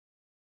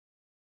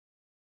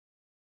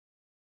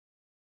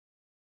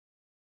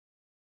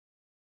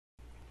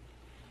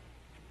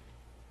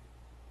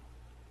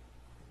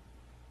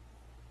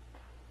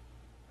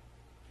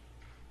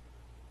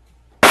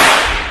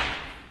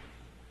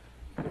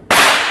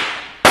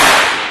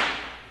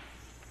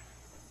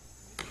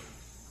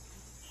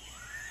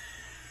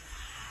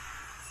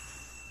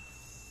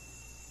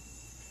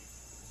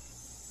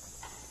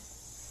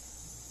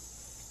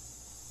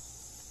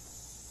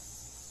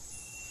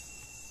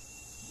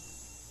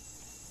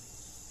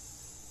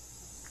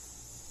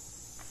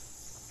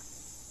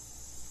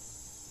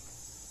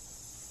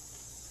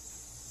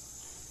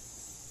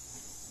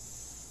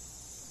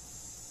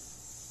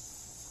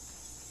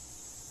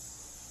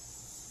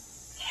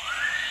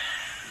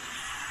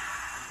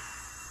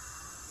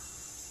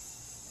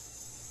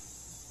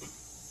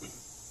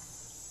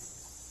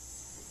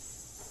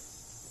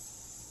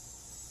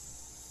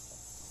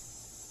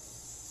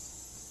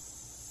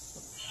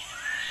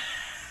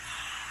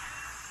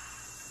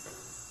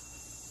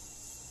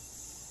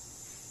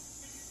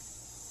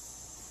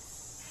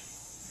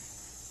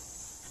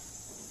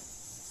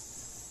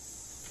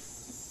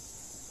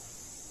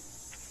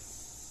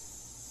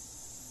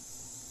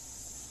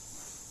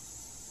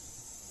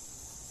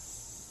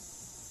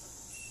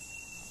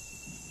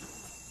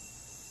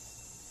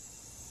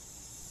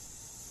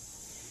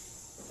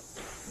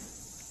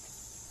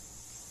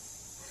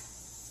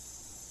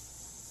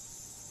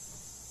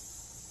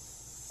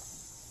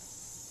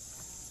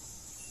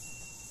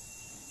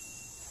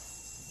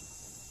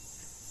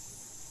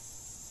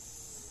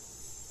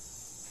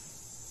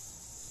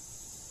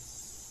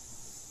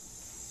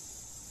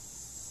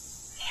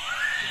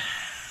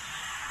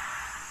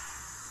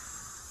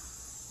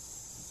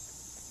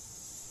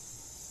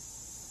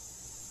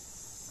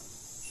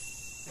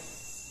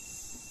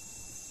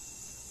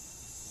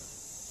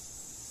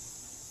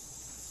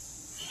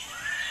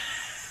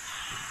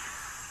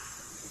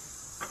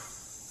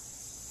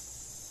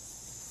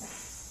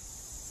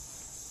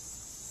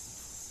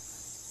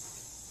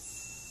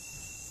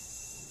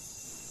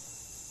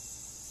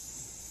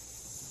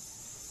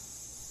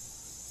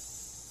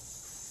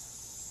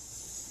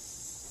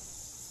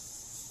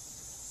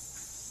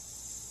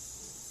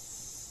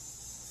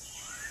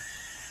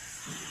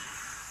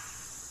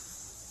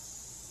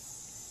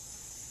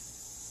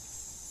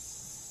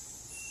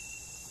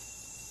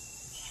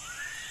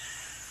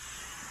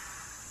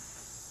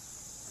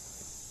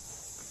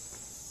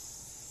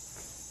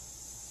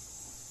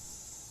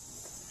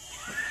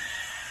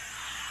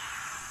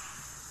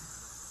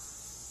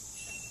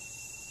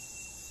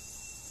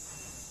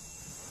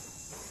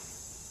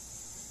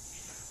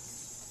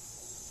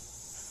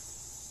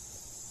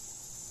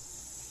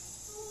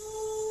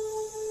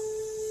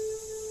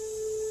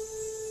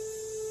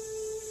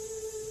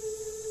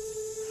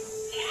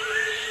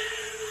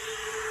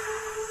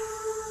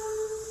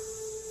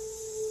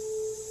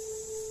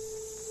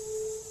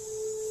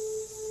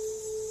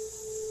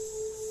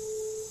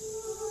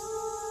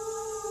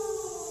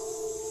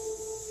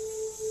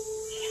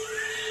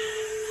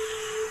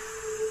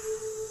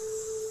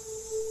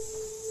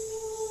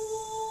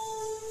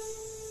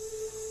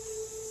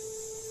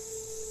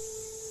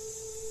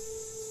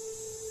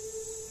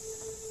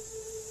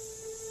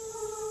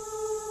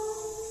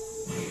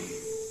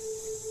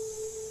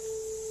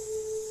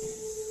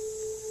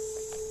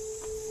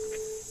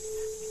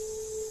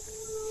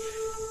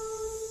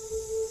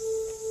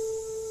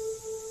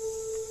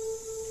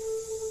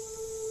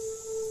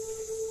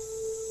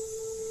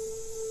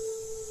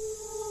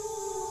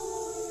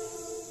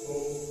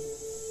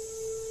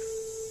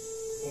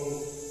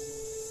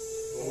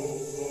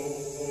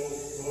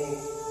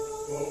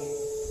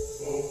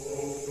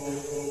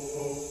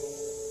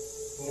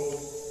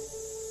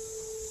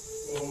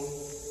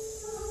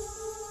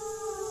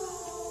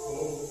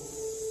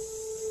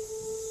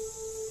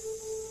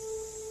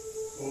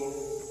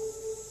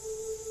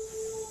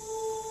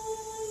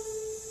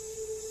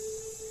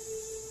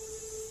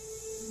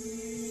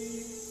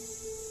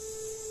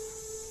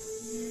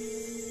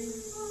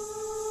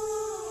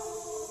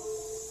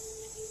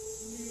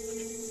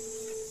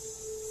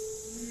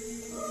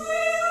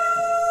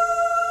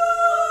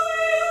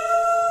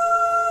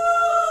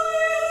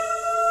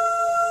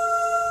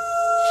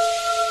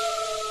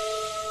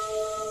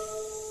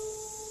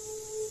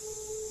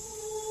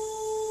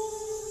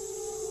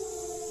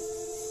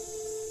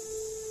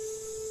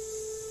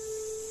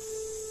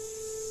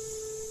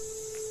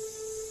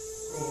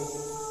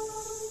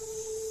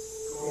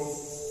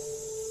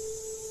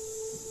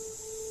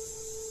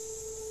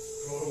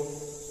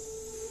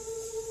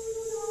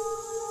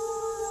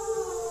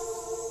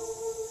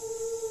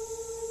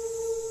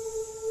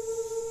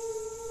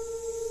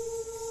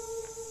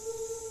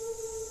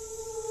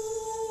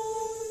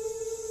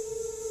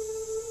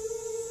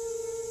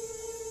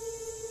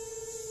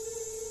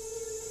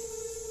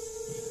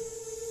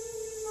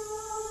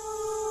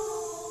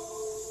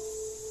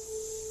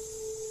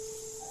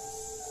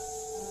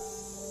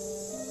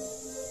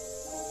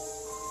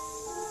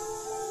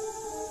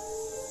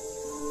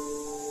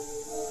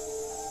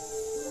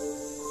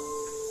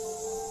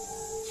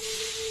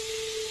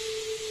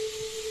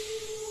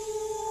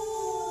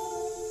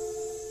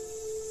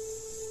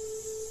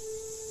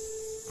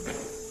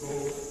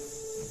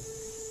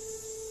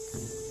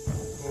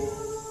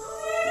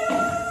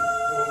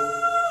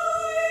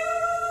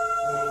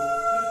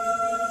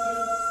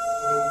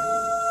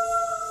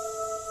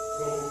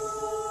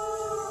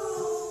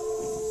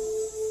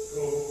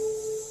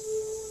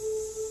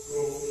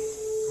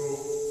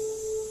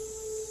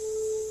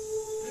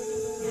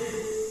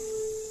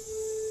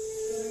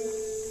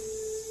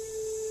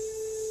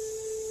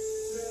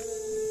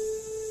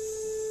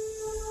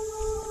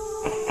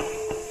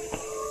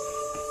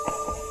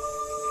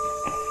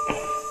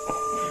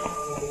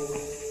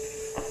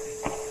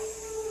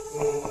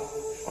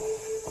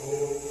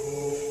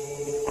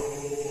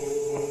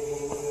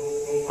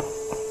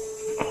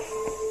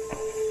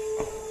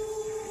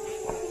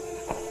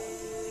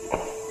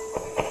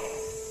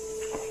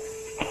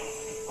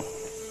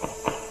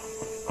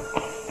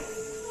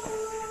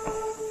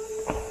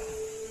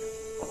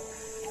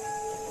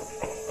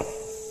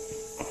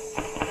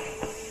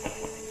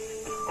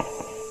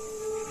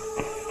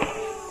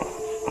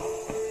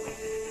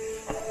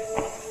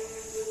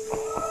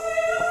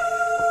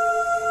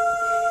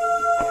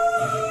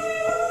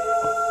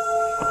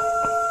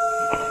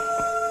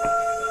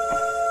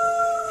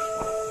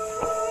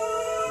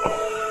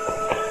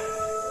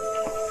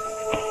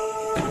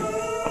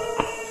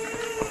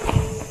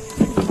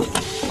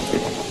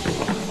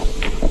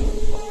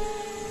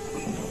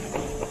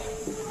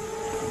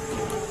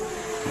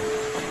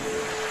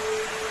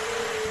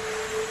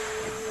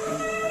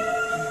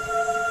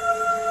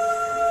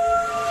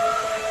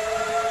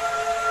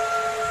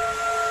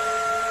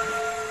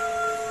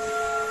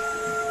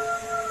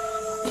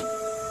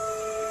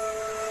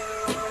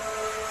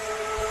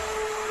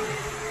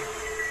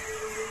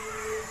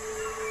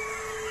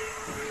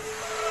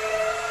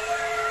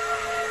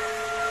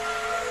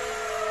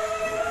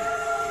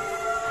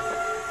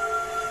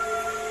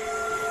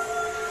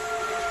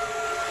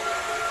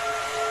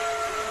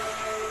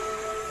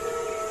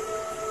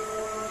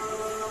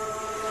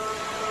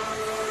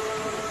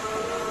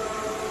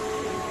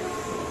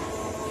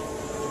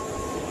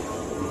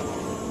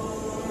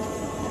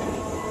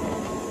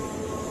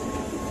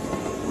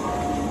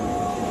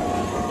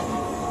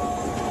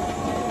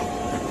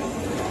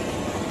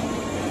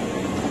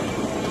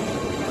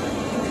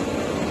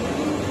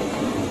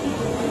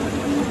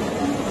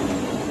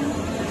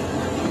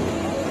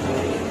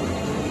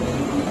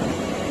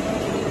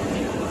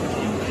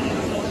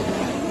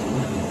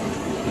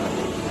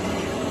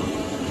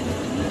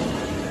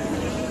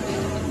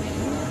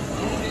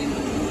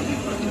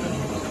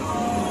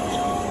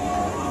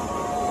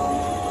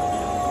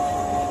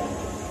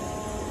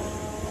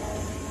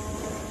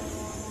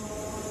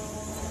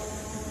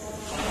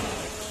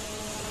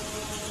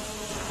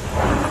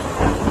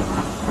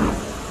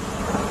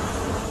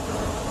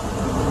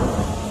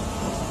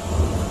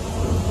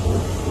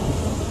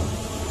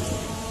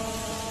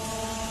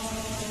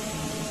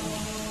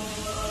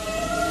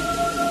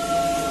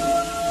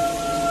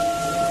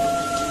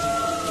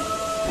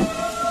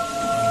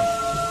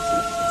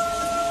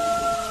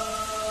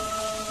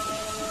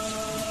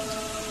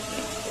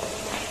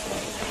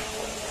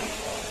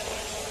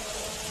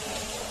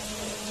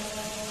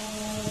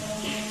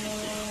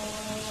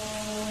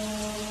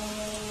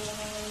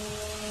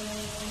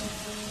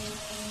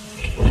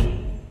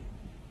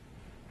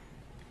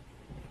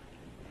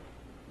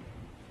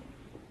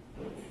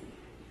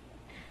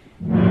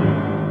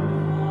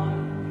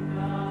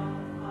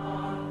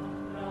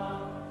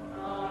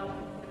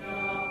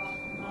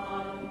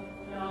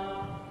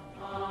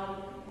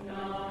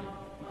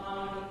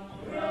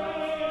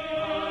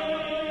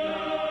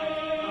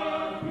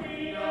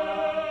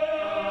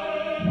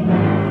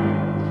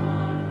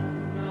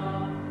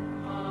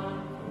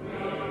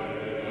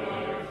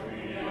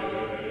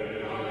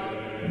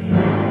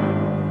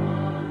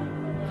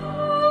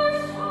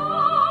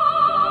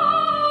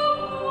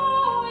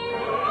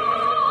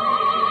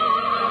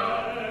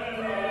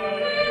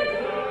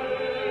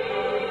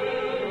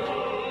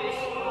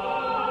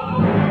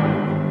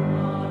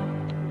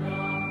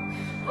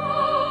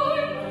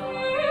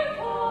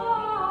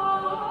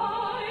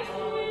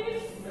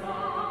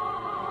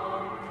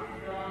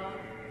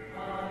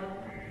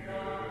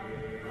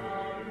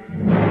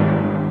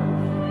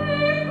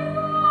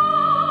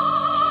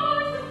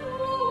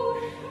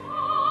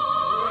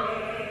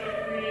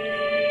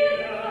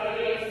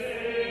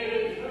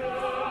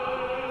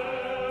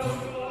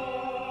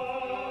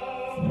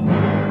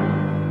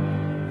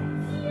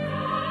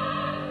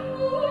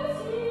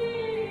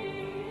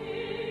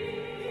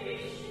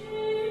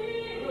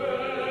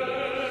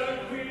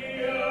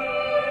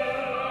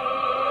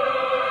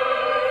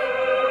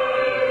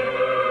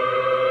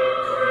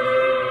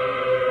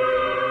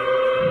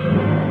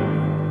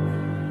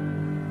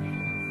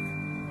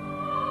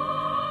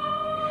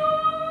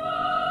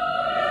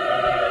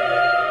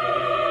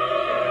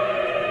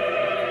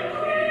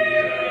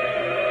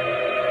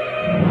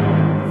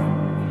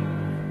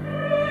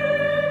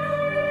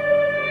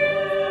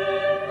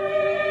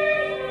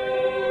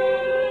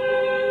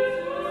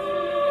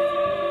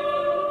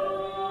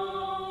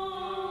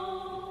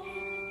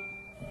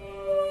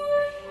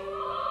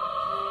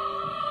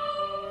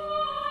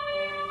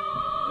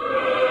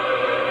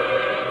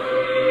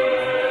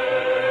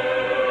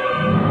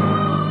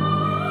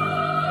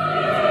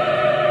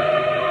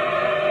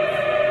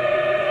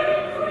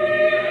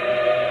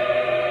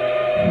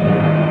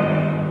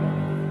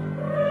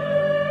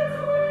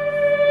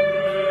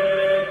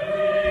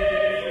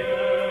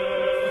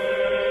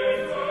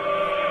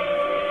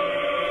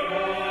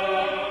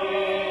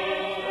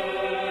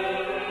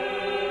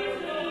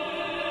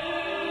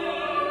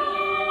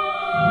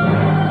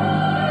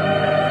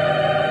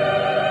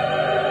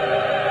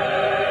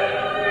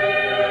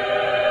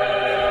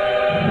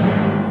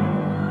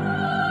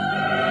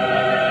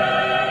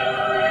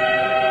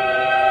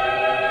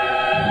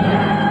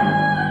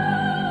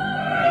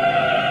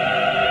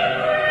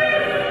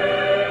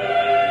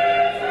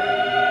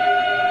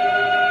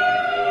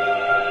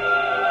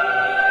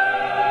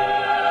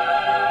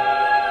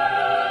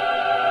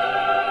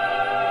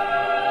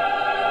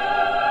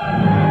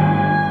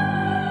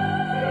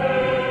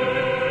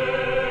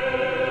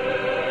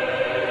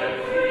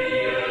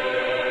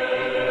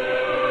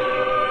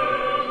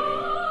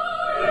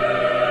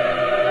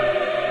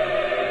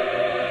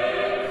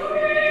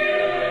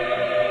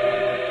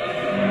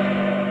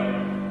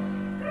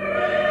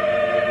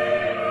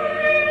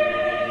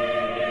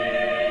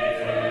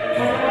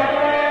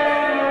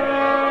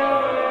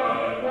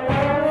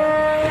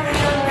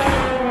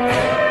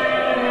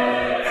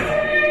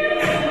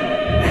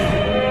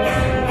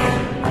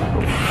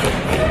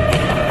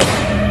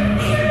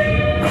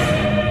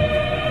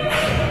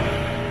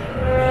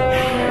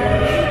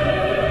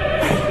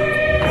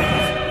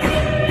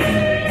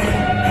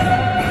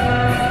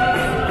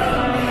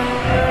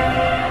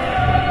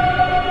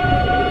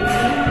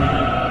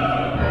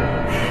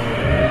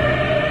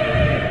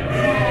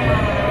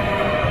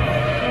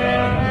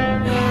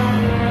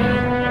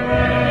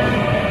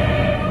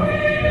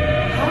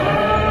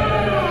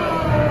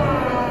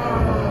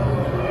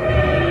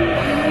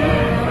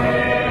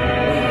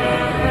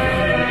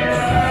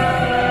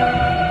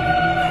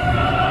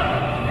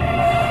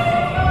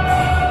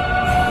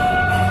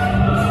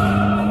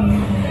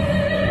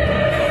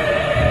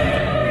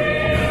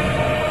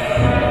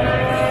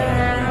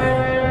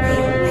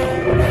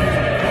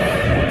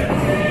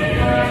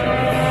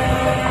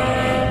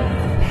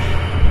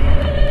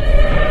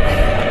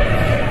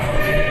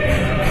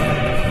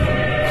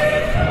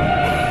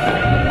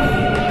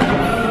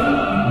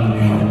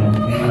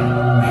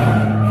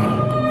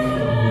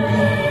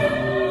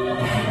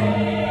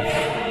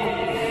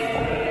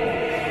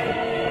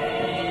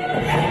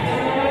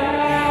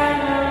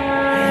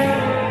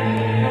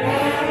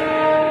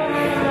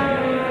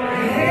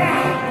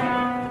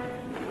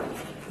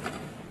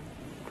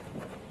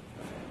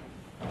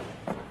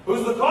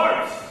Who's the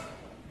corpse?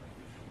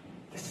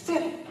 The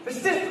stiff. The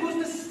stiff.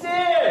 Who's the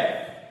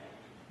stiff?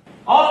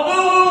 Oh,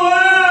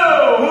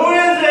 boo-hoo! Who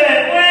is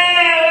it? Wah.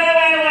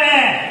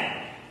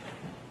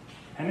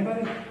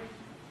 Anybody?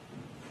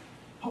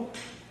 Oh,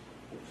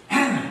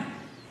 Anna.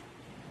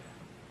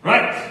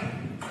 Right.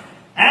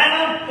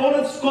 Anna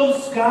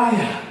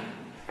Politkovskaya.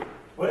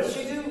 What did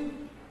she do?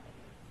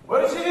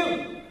 What did she do?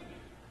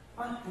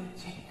 What did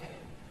she do?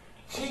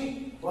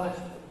 She was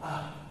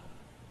a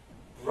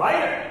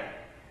writer.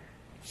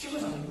 She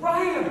was a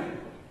writer.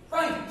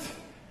 Right.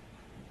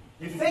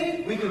 You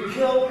think we could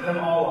kill them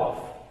all off?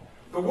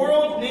 The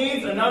world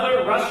needs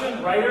another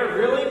Russian writer,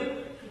 really?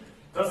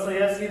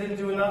 Dostoevsky didn't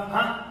do enough,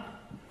 huh?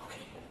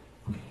 Okay.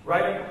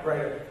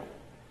 Writer.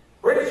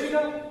 Where did she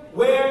go?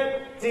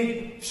 Where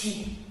did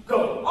she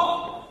go?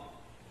 Oh!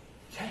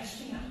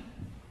 Chechnya.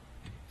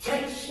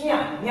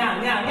 Chechnya.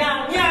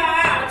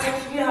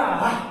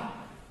 Chechnya.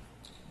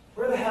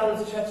 Where the hell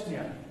is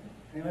Chechnya?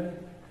 Anybody?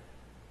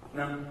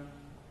 No?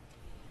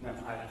 No, I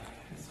don't think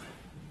it is.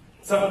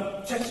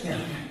 So, Chechnya.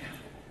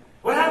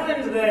 What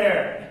happened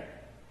there?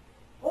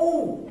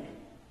 Oh,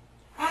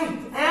 right.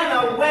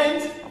 Anna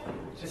went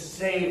to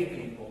save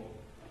people.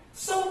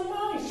 So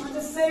nice. She went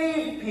to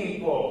save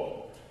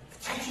people. The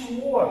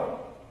Chechen War.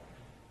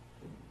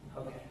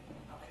 Okay.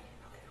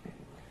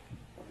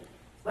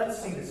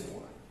 Let's see this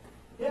war.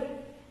 Yep.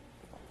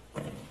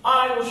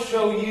 I will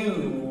show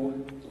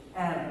you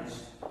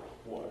Anna's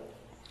war.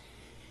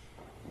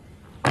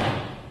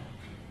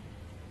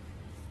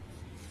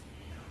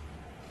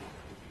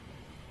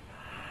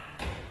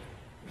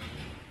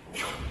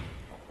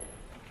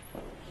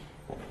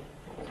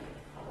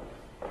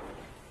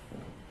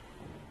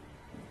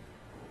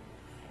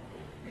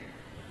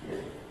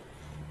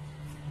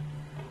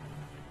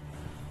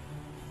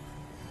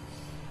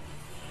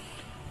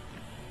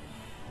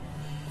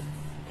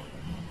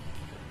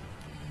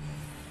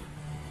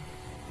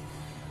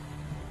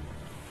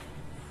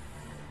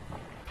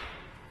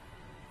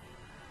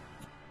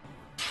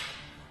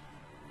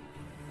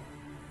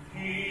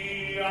 Yeah.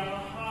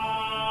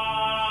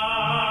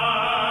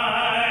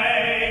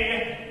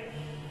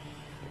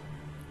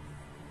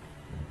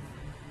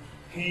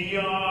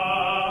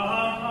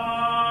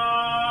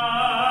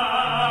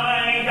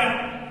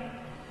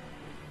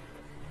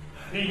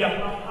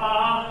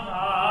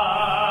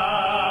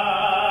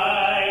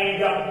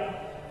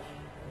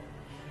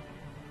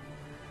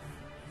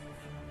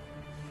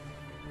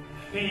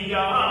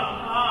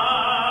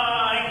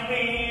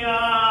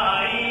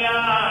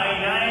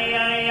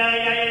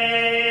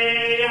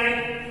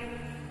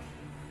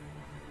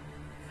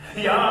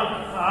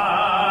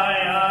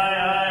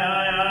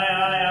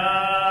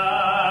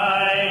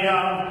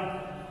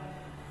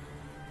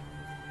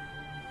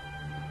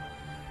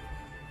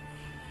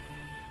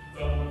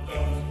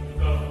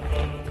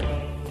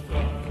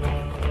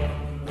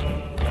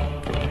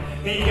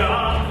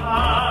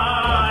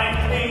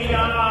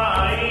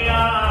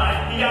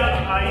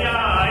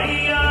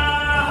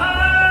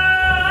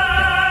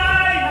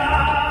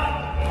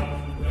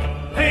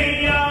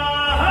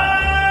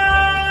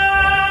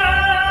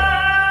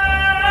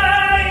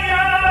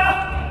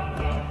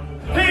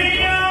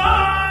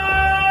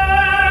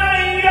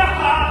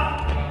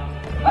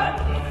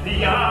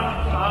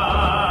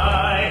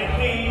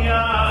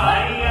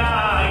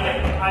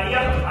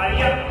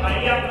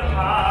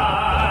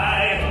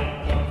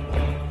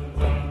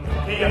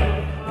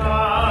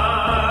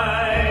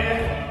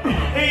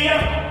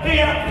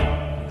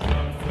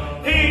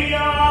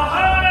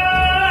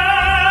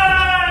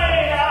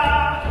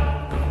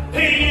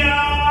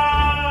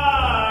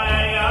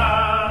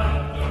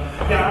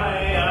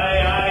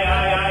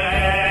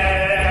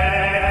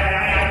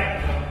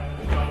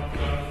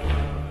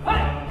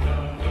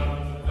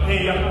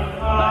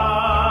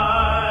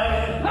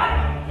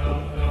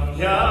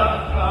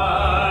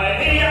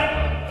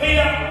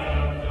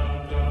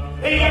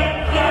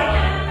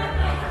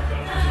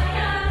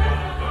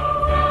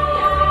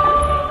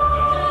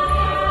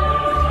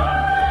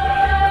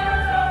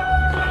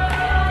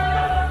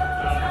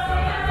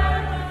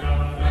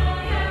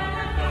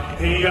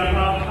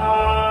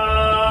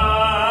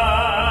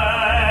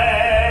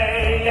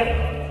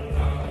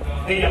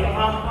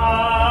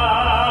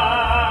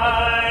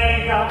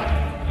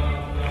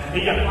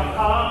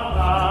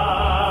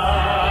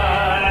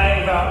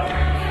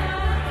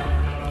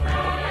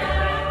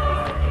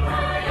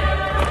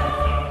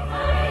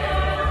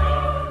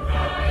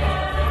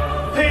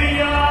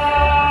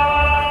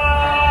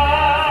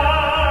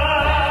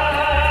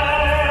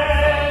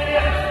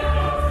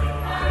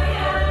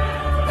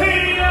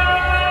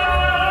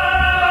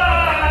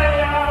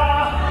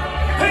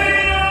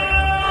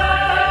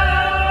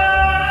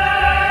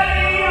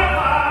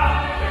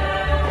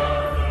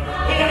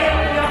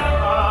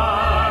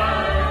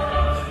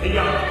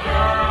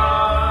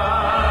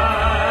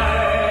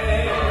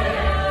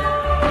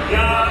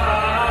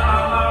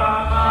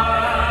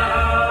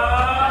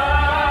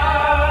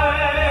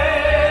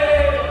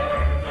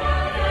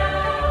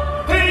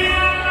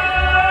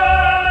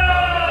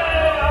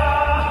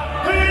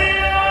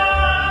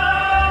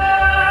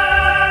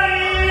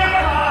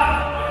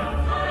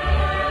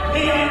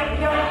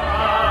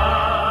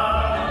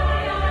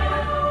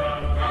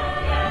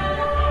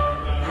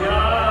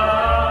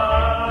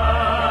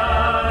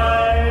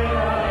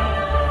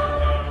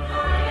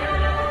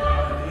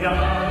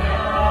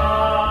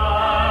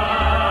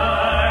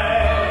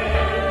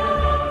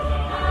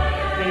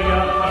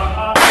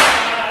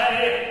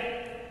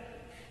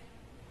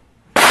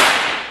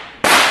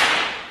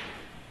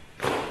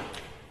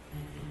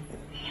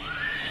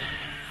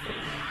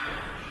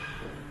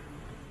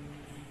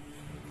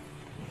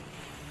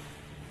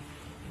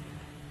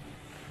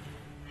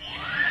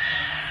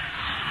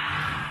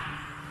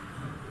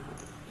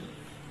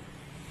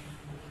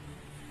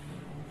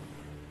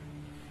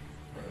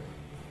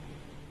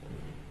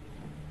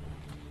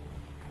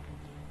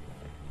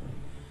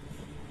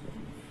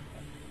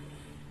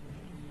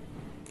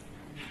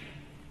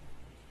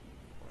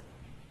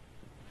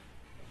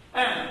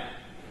 Anna.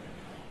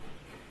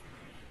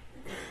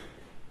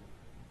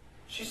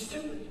 She's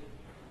stupid.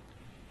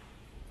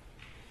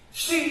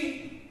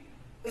 She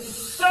is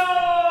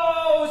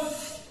so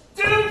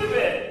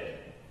stupid.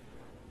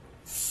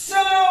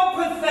 So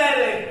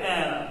pathetic,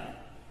 Anna.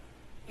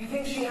 You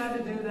think she had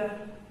to do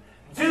that?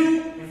 Do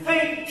you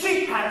think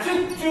she had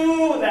to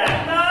do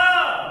that?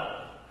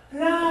 No.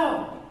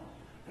 No.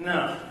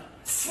 No.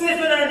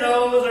 Sniffing her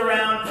nose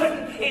around,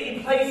 putting it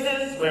in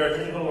places where it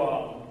didn't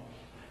belong.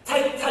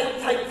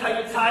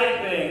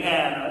 Typing,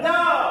 Anna.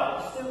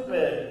 No!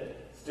 Stupid.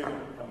 Stupid,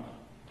 come on.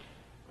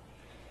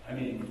 I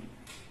mean,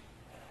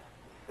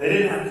 they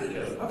didn't have to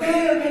kill her.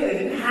 Okay, they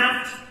didn't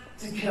have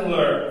to kill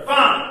her.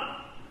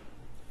 Fine.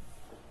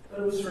 But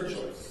it was her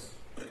choice.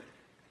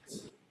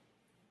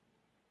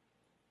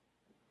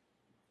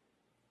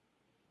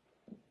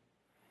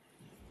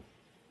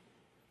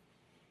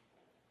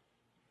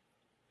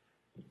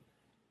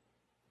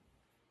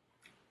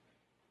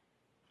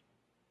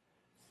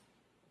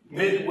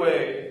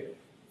 Midway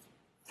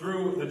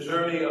through the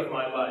journey of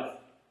my life,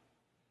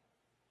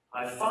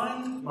 I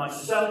find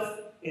myself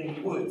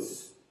in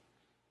woods.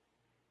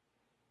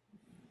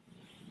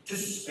 To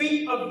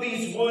speak of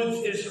these woods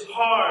is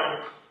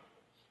hard,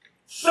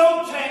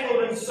 so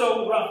tangled and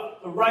so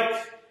rough, the right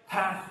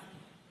path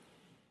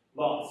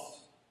lost.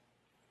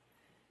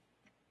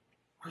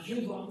 Are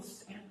you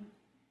lost, Anna?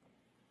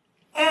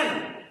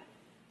 Anna!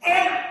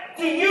 Anna!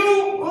 Do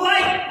you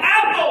like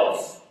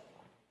apples?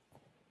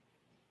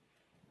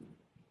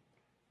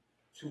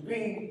 To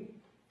be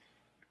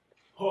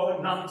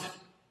or not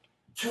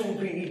to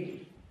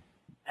be,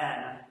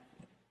 Anna.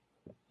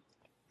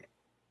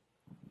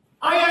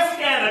 I ask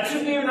Anna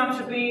to be or not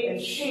to be,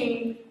 and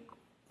she's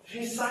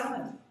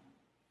silent.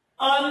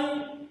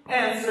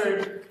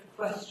 Unanswered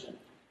question.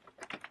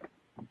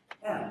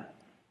 Anna.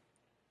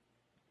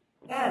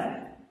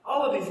 Anna.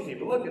 All of these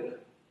people, look at them.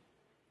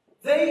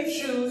 They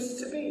choose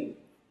to be.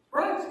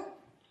 Right?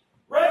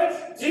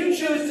 Right? Do you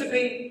choose to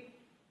be?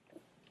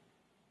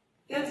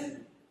 Yes.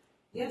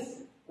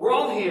 Yes. We're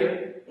all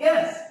here.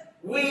 Yes.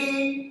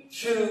 We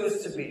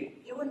choose to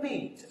be. You and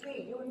me to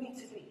be. You and me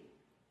to be.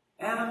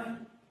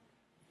 Anna,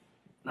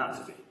 not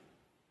to be.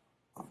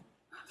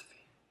 Not to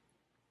be.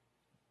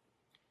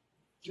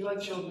 Do you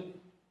like children?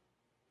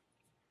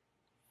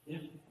 Yeah.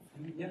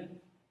 Yeah.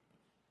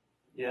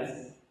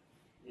 Yes.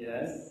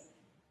 Yes.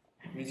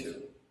 Me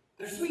too.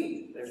 They're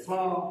sweet. They're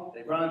small.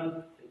 They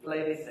run. They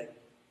play. They sing.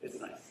 It's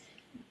nice.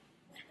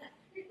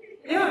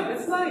 Yeah,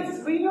 it's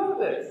nice. We know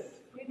this.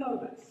 We know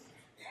this.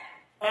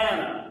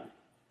 Anna,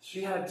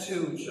 she had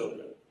 2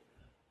 children.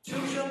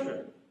 2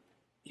 children.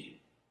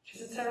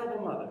 She's a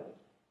terrible mother.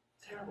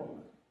 Terrible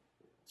mother.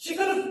 She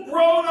could have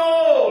grown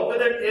old with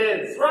her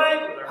kids,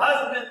 right? With her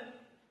husband.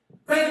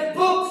 Read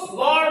books,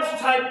 large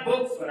type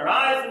books when her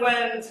eyes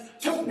went.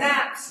 Took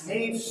naps,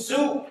 made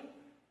soup.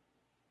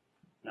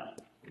 No.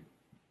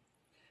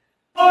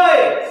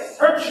 Choice!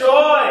 Her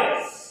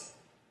choice!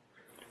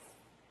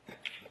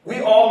 We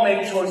all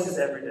make choices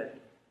every day.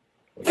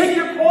 Pick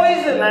your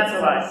poison, that's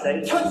what I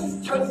say.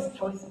 Choices, choices,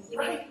 choices.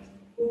 Right.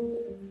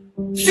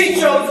 She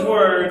chose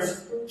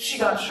words, she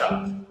got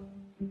shot.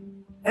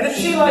 And if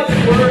she likes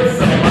words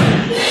so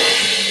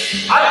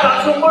much, I've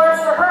got some words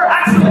for her,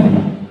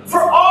 actually.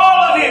 For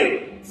all of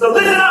you. So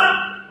listen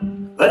up.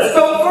 Let's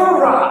go for a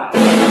ride.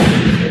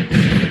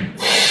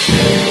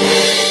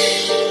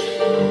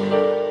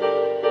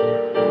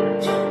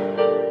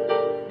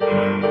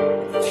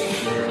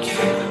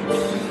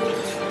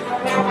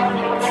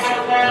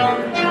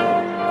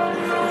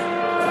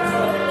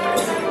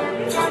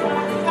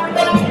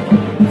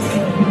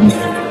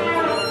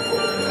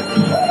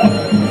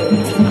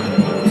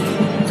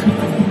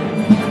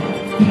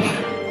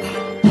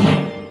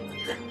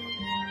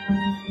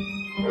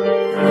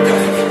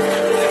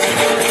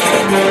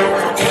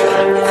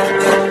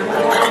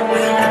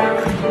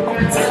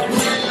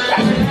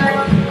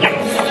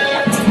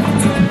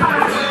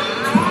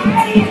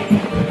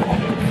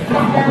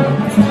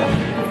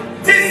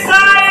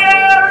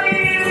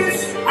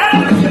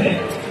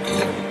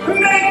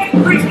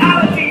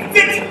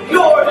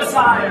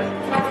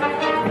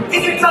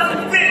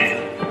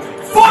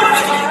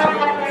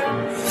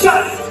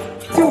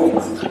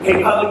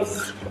 Hey,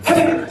 puppies, come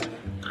here.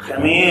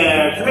 Come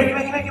here. Come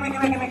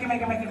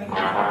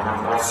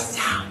here. Sit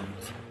down.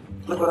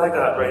 Look what I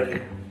got right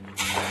here.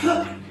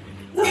 Look,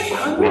 you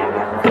hungry?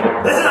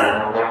 Listen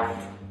up.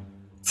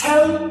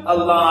 Tell a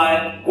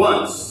lie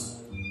once.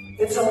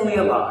 It's only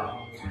a lie.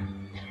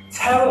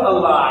 Tell a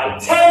lie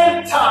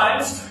 10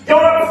 times, you're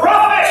a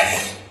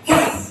prophet!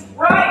 Yes,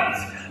 right!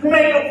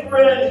 Make a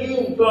friend,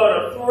 you've got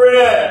a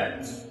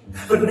friend.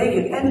 But make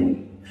an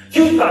enemy,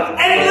 you've got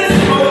endless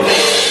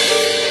motives.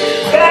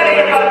 That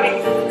ain't about me.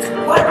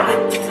 What?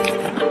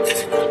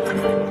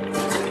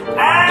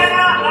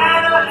 Anna,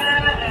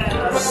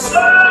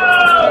 so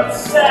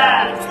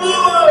sad.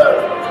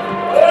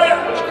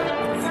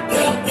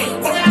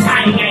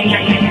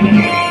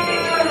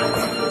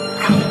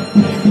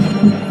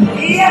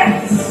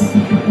 Yes!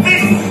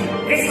 This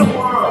is the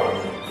world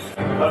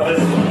of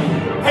this one.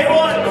 Hey,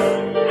 boys!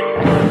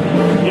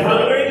 You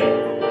hungry?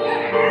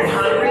 You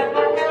hungry?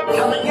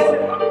 Come and get it.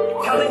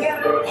 Come and get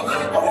it.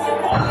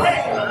 Hey,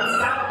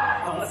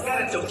 let's get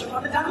it. Don't you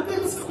want to down the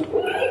bills?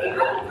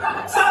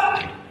 So,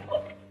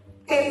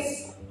 it's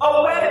a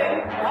wedding.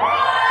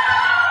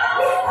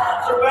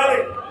 It's a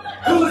wedding.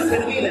 Who's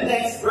going to be the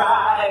next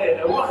bride?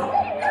 And 1,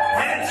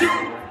 and 2,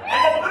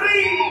 and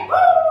 3. Woo!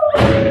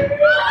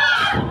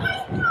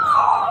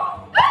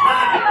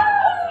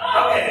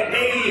 Okay,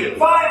 maybe you.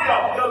 5, go.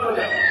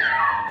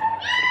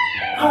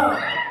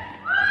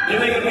 You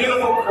make a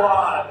beautiful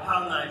quad. How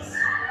nice.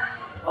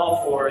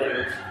 All 4 of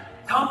you.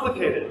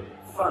 Complicated.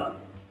 Fun.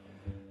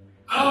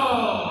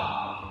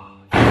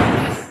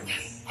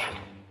 Yes.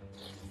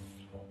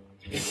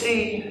 You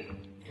see,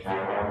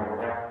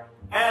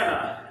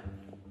 Anna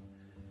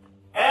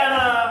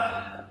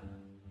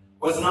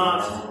was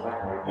not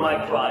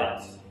my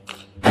client.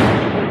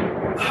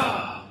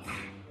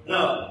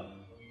 No.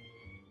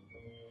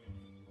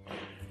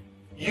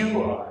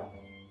 You are.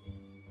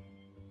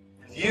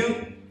 And you.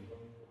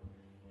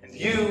 And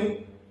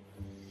you.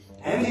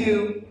 And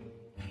you.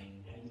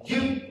 And you.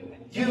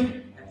 And you.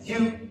 And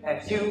you. And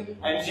you.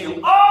 And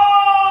you.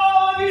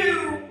 All of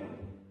you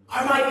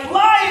are my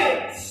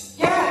clients.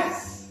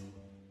 Yes.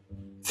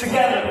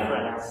 Together,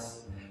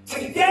 friends.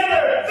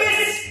 Together.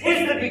 This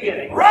is the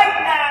beginning. Right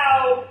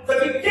now, the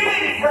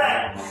beginning,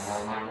 friends.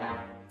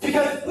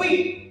 Because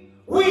we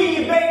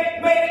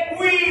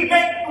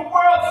make the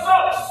world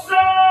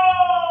so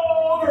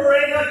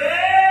great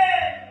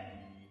again.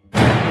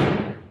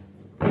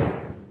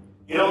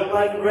 You don't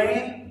like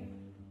rain?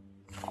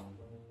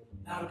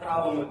 Not a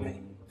problem with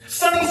me.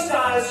 Sunny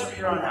skies from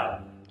here on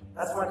out.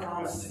 That's my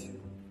promise to you.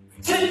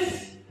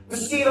 Ticks,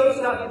 mosquitoes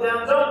knock you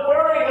down. Don't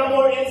worry, no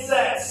more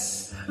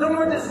insects. No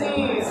more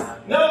disease.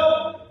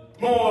 No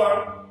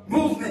more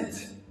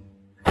movement.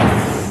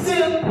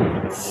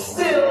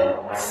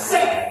 Still,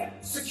 safe,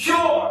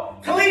 secure,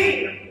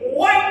 clean,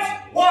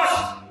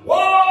 whitewashed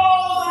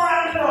walls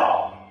around it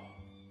all.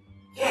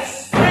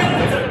 Yes,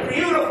 it's a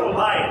beautiful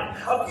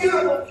life, a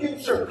beautiful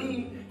future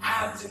we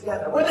have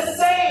together. We're the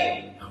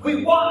same.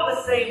 We want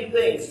the same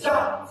things.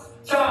 Jobs.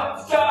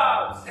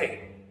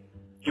 Hey,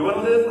 you want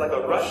to live like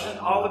a Russian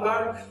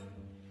oligarch?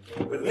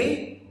 With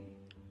me,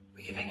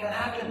 we can make that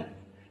happen.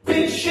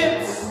 Big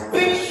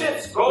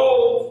ships,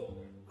 gold,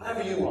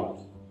 whatever you want.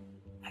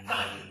 I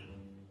got you.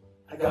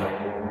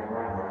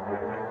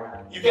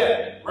 You get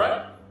it,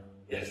 right?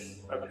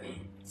 Yes.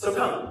 Okay. So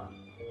come.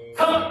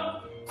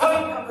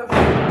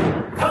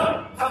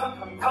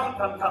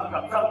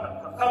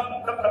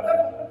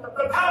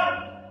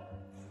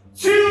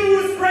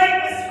 Choose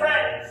greatness,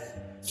 friends.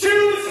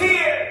 Choose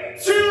here.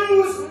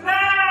 Choose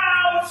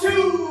now.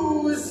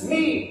 Choose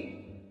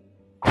me.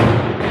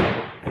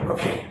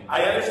 Okay,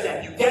 I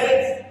understand. You get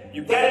it.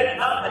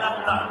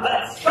 Enough.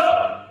 Let's go.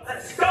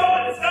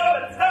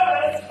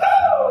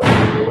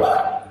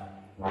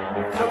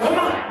 So come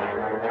on.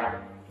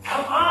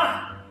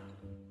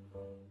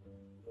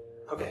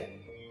 Okay,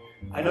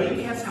 I know you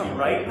can't come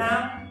right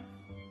now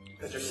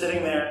because you're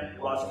sitting there,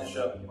 you're watching the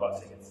show, you bought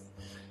tickets.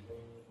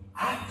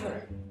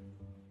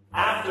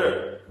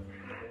 After,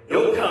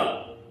 you'll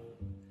come.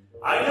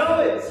 I know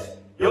it.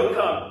 You'll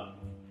come.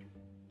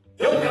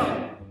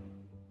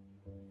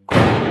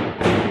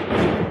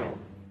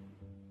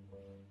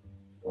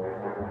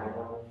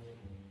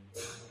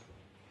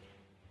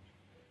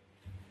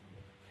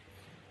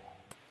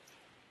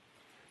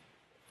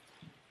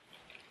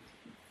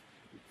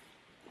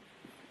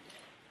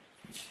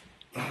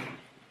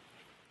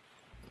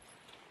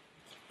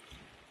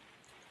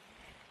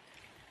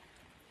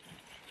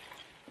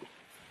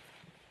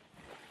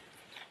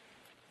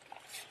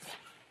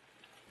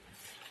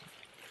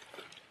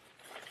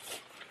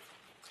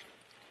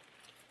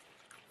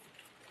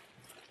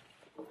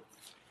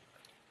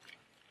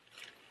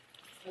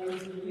 I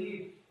was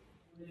relieved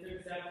when they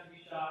took Zach to be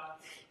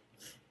shot.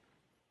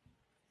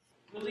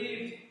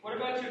 Relieved? What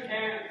about your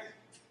parents?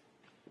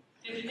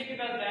 Did you think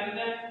about them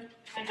then,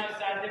 and how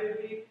sad they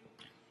would be?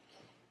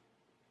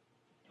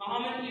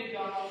 Muhammad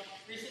Donald,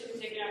 recently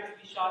taken out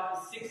to be shot,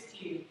 is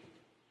 16.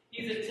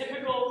 He's a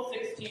typical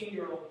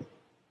 16-year-old.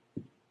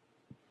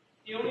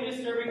 The only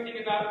disturbing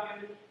thing about him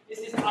is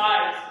his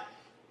eyes,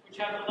 which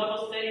have the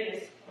level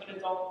steadiness of an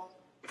adult.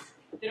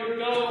 They don't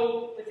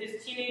go with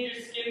his teenager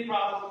skin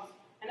problems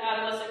and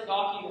adolescent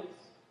gawkiness.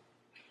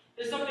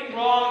 There's something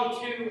wrong,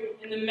 too,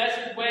 in the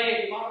measured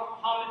way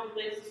Muhammad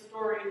relates the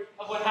story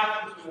of what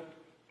happened to him.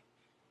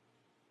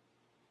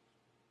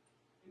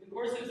 In the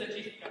course of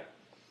Zajivka,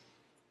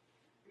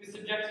 he was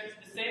subjected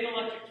to the same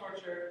electric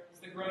torture as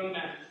the grown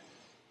men.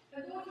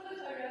 很多这个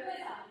人类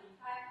想离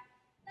开，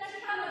但是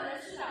他们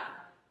人是哪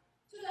呢？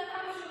就算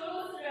他们是俄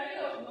罗斯人，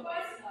又有什么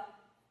关系呢？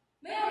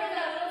没有人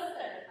在俄罗斯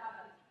等着他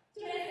们，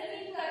就连曾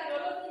经住在俄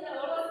罗斯的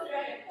俄罗斯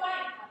人也欢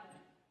迎他们。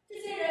这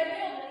些人没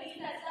有能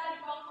力在其他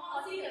地方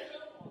创造新的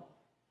生活。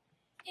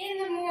In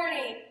the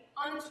morning,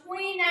 on the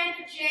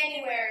 29th of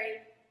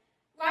January,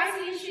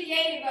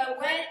 Lysyshayeva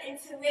went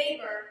into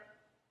labor.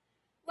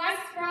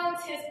 Lys's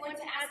relatives went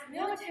to ask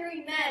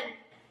military men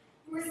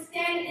who were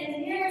standing in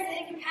the nearest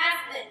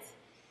encampment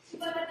to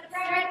let the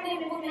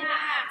pregnant woman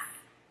pass.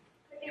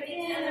 They've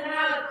been in the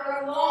valley for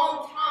a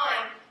long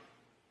time.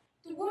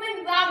 The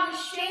woman loudly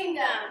shamed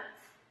them.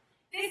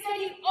 They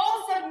said you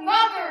all said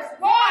mothers,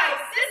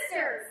 wives,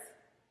 sisters.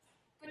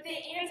 But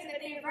they answered that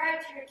they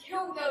arrived here to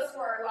kill those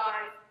who are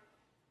alive,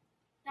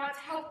 not to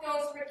help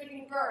those who are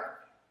giving birth.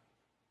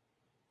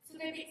 So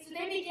they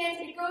began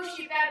to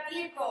negotiate that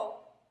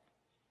vehicle.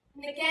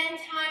 And again,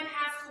 time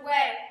passed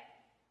away.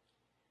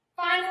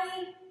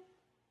 Finally,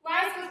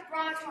 Lys was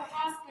brought to a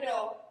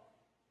hospital.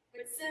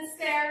 But since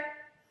there,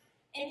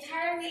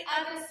 entirely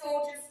other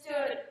soldiers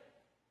stood.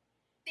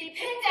 They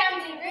pinned down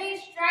the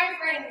enraged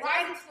driver and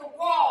Lys to the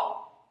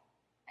wall,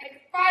 like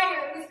a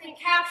fighter who's been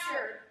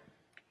captured.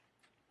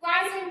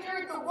 Lys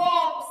endured the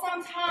wall for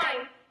some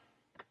time,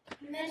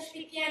 and then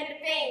she began to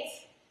faint.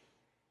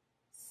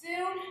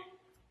 Soon,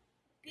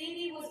 the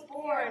baby was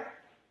born,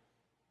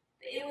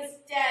 but it was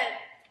dead.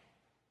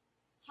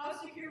 How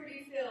secure would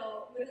you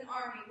feel with an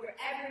army where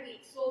every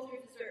week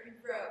soldiers desert in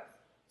droves,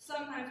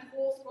 sometimes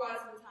whole squads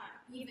at a time,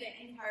 even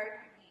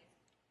entire companies?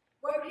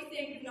 What would you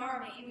think of an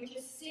army in which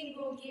a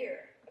single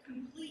year, a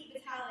complete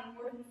battalion,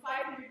 more than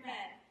 500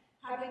 men,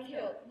 have been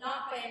killed,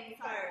 not by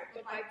enemy fire,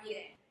 but by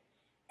beating?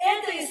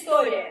 Это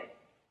история,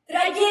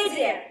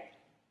 трагедия,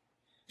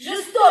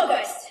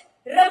 жестокость,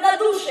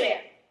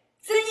 равнодушие,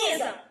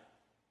 цинизм.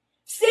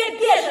 Все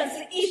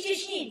беженцы из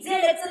Чечни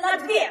делятся на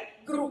две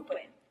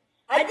группы.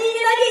 Одни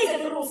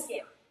ненавидят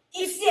русских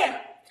и всех,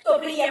 кто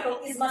приехал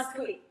из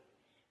Москвы.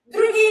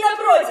 Другие,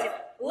 напротив,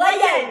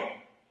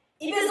 лояльны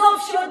и без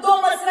общего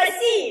дома с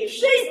Россией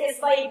жизни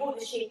своей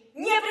будущей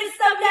не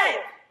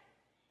представляют.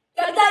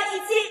 Когда и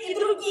те, и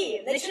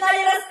другие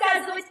начинали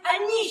рассказывать о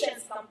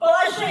нищенском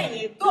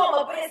положении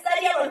дома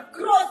престарелых в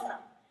Грозном,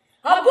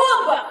 о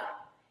бомбах,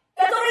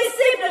 которые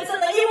сыплются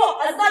на него,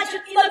 а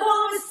значит и на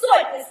головы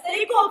сотни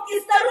стариков и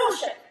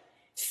старушек,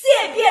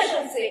 все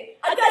беженцы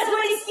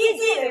оказывались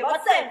едины в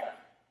оценках.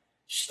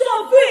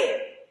 Что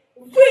вы,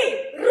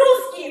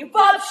 русские,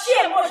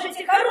 вообще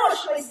можете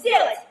хорошего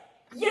сделать,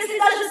 если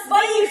даже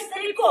своих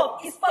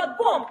стариков из-под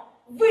бомб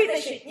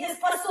вытащить не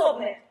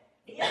способны?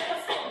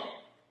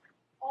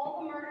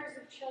 All the murders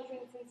of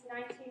children since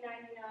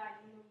 1999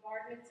 and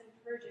bombardments and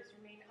purges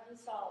remain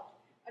unsolved,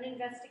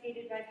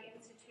 uninvestigated by the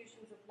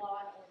institutions of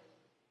law and order.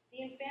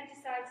 The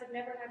infanticides have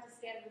never had to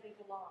stand where they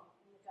belong,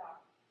 in the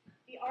dock.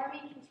 The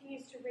army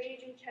continues to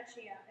rage in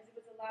Chechnya as it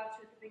was allowed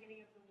to at the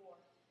beginning of the war,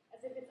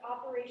 as if its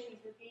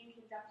operations were being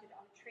conducted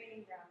on a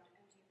training ground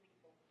empty of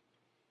people.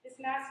 This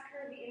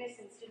massacre of the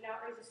innocents did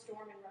not raise a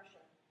storm in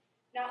Russia.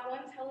 Not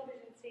one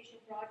television station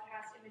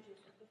broadcast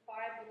images of the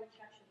 5 little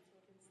Chechens who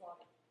had been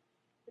slaughtered.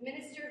 The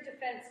Minister of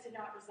Defense did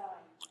not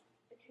resign.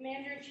 The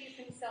Commander-in-Chief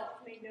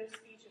himself made no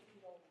speech of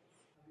condolence.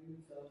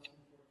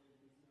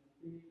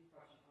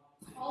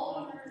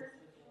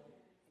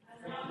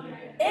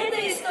 Это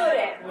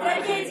история,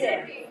 трагедия,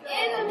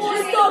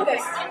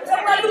 жестокость,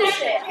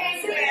 равнодушие,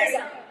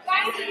 цинизм.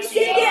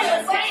 Все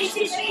беженцы из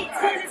Чечни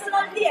делятся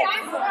на две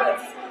группы.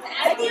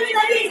 Одни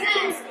ненавидят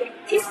русских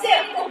и всех,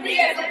 кто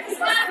приехал из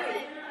Москвы.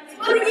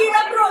 Другие,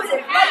 напротив,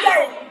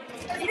 лояльны.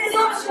 И без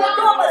общего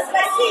дома с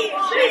Россией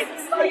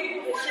жизнь свою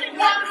не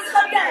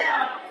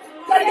представляют.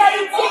 Когда и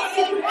те,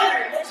 и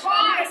другие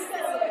начинают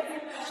рассказывать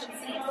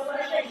о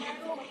положении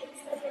дома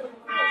престарелых в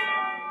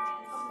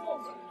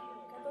Грозном,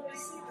 которые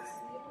сыпятся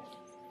на его.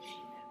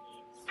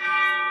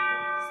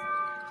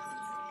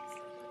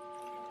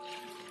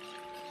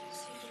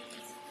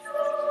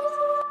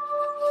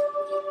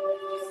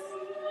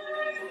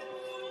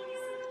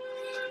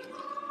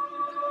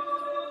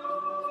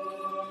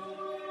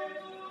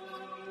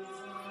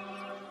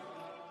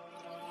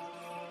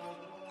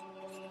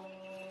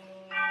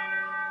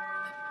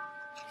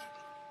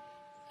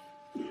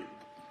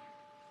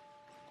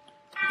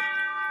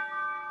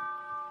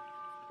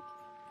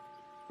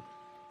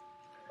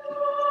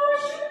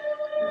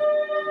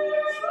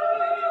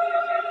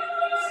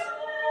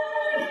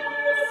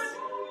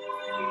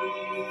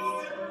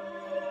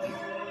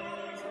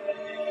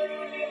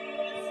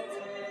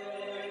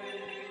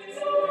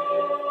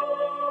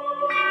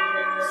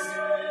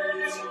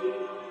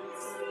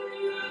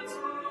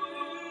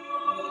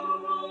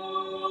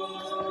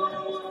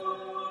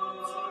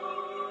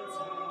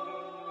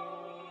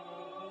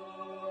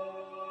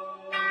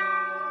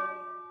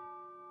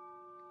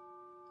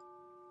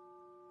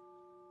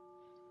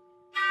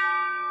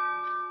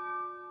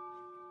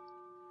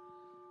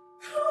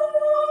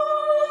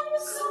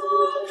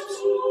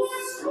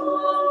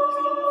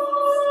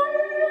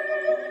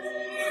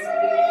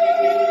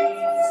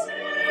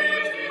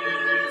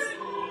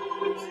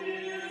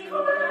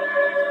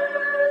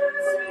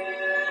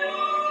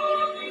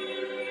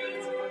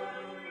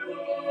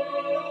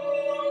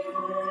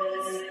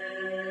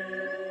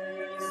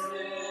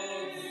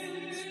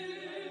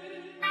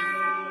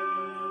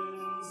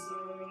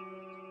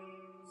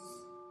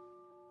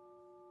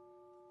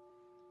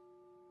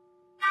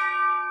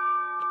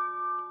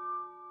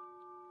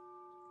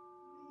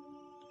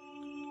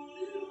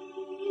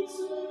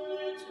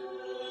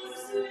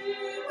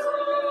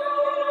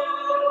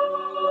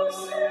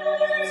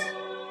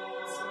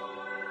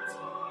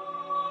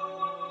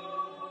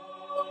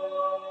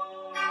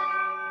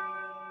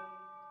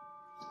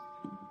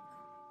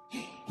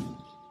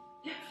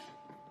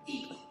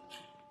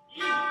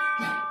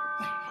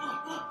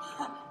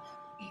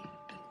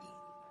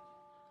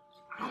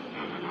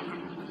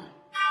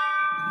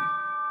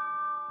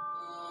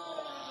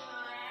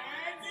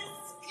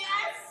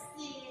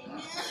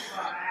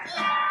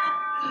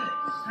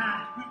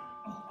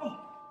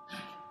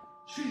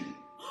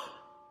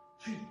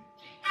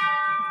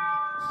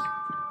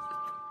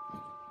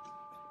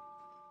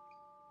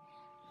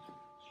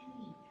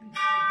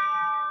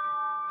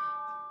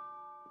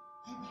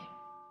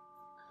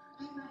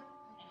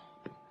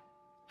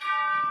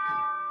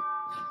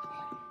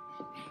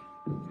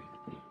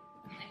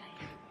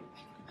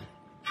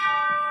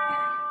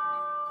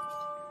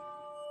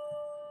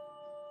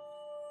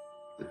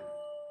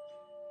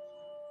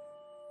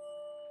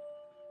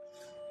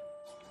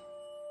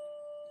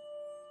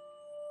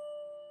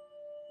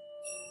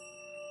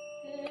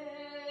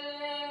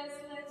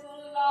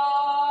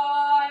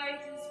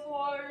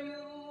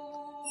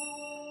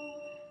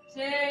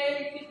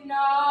 it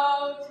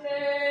now,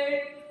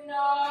 take it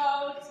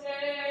now,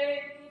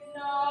 take it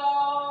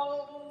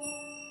now.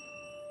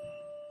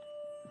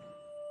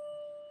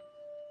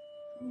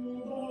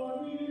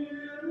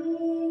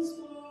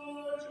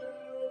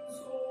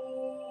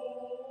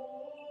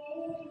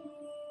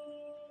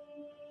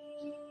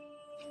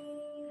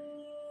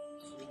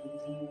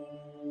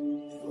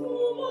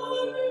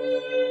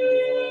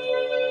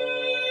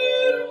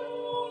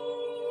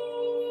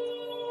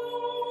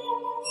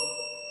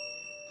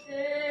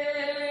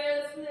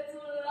 This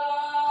little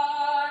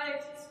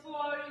light is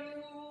for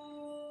you.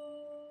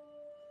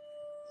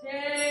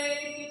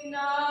 Take it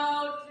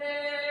now,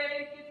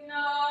 take it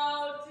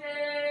now,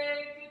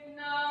 take it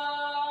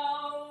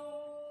now.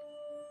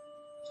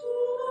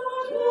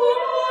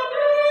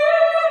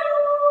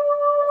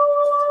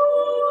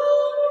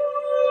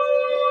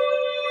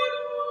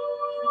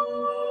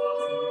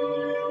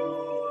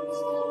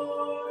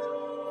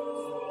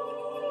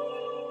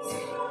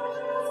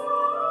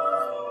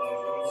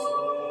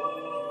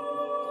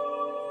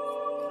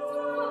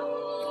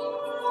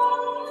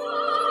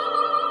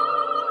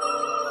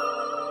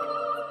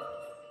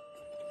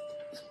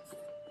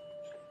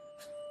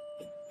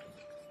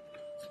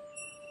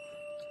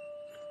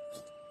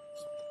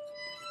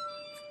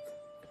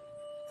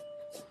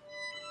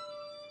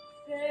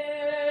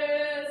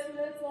 This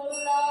little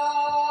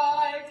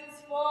light is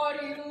for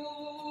you.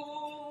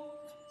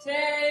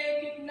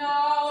 Take it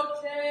now,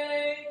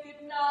 take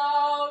it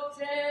now,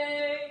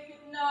 take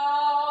it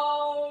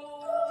now.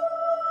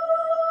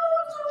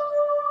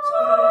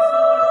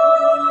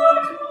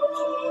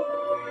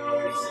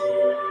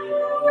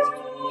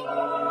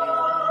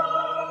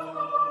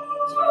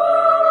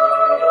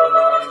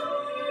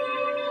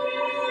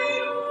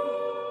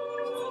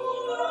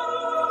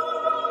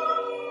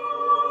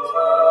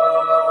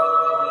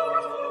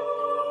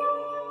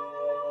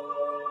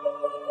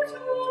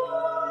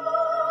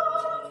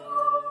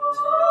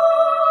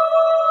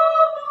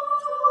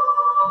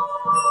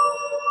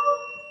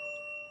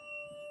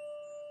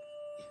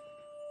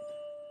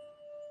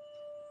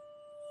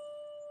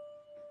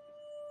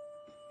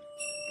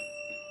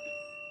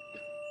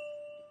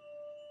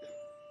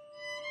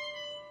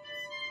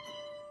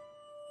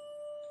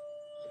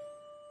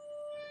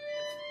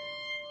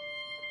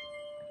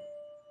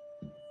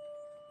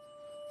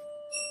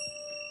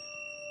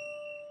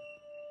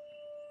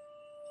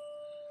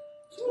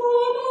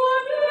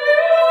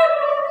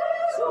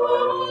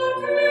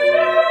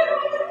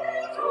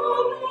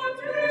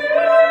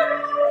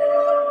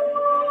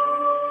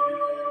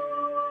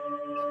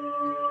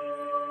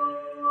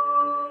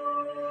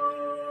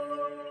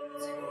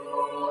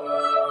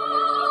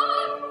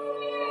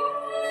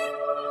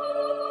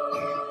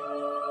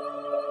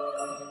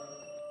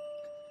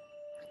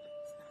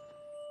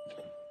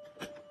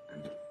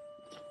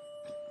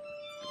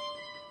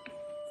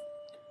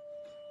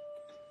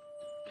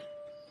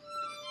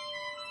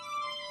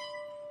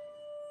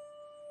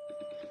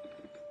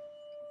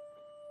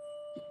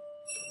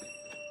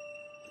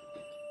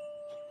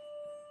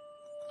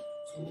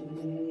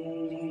 To